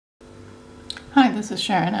Hi, this is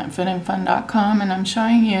Sharon at fitandfun.com, and I'm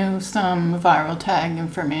showing you some viral tag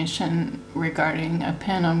information regarding a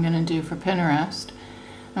pin I'm going to do for Pinterest.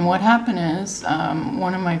 And what happened is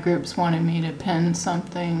one of my groups wanted me to pin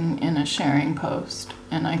something in a sharing post,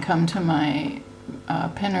 and I come to my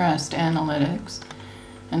Pinterest analytics,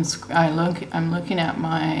 and I'm looking at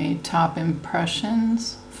my top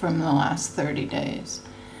impressions from the last 30 days.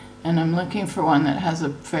 And I'm looking for one that has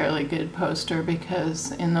a fairly good poster,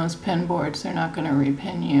 because in those pin boards they're not going to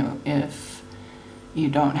repin you if you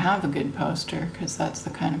don't have a good poster, because that's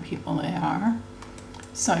the kind of people they are.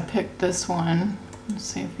 So I picked this one. Let's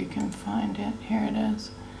see if you can find it. Here it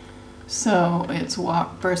is. So it's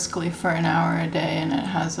walk briskly for an hour a day, and it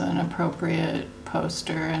has an appropriate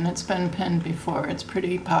poster, and it's been pinned before. It's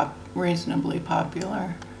pretty reasonably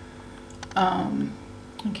popular.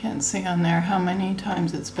 I can't see on there how many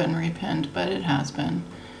times it's been repinned, but it has been.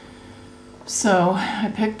 So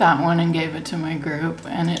I picked that one and gave it to my group,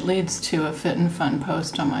 and it leads to a Fit and Fun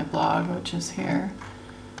post on my blog, which is here.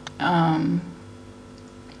 And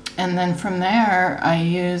then from there, I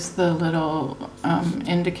use the little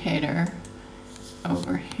indicator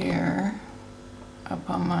over here up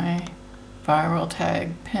on my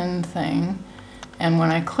Viraltag pin thing. And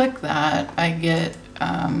when I click that, I get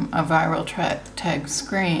a Viraltag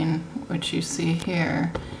screen, which you see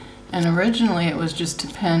here. And originally it was just to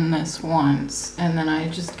pin this once, and then I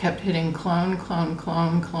just kept hitting clone, clone,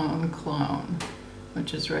 clone, clone, clone,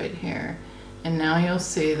 which is right here. And now you'll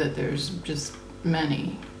see that there's just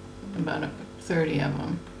many, about 30 of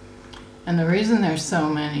them. And the reason there's so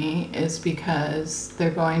many is because they're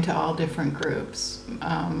going to all different groups.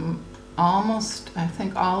 I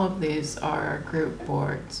think all of these are group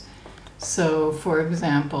boards. So for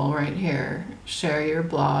example, right here, share your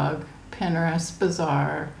blog, Pinterest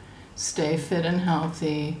Bazaar, stay fit and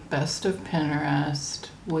healthy, best of Pinterest,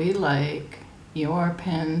 we like, your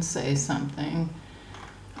pin, say something,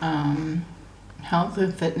 health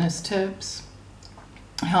and fitness tips,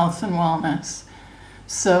 health and wellness.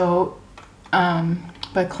 So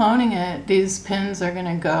by cloning it, these pins are going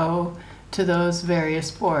to go to those various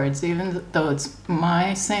boards. Even though it's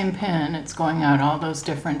my same pin, it's going out all those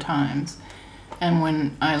different times. And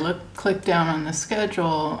when I click down on the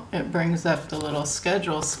schedule, it brings up the little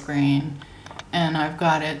schedule screen, and I've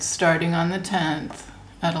got it starting on the 10th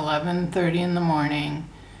at 11:30 in the morning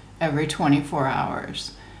every 24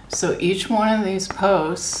 hours. So each one of these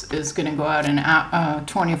posts is going to go out in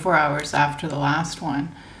 24 hours after the last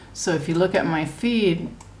one. So if you look at my feed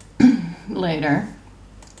later,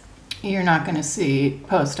 you're not going to see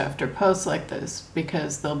post after post like this,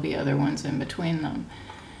 because there'll be other ones in between them.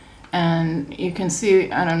 And you can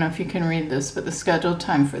see, I don't know if you can read this, but the scheduled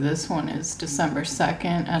time for this one is December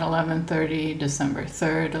 2nd at 11:30, December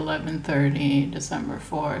 3rd, 11:30, December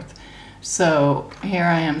 4th. So here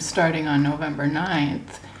I am starting on November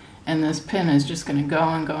 9th, and this pin is just going to go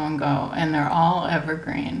and go and go, and they're all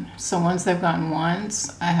evergreen. So once they've gone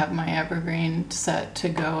once, I have my evergreen set to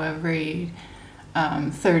go every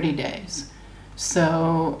 30 days.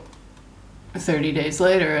 So 30 days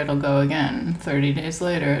later it'll go again, 30 days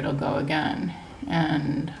later it'll go again,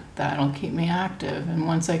 and that'll keep me active. And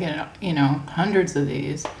once I get, hundreds of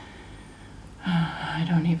these, I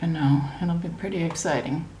don't even know, it'll be pretty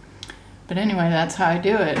exciting. But anyway, that's how I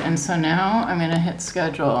do it. And so now I'm going to hit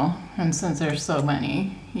schedule, and since there's so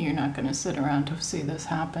many, you're not going to sit around to see this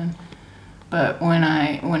happen. But when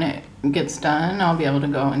it gets done, I'll be able to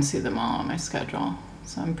go and see them all on my schedule.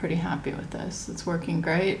 So I'm pretty happy with this. It's working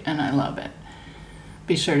great, and I love it.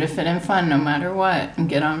 Be sure to fit in fun no matter what, and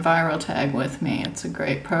get on Viraltag with me. It's a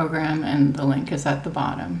great program, and the link is at the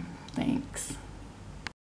bottom. Thanks.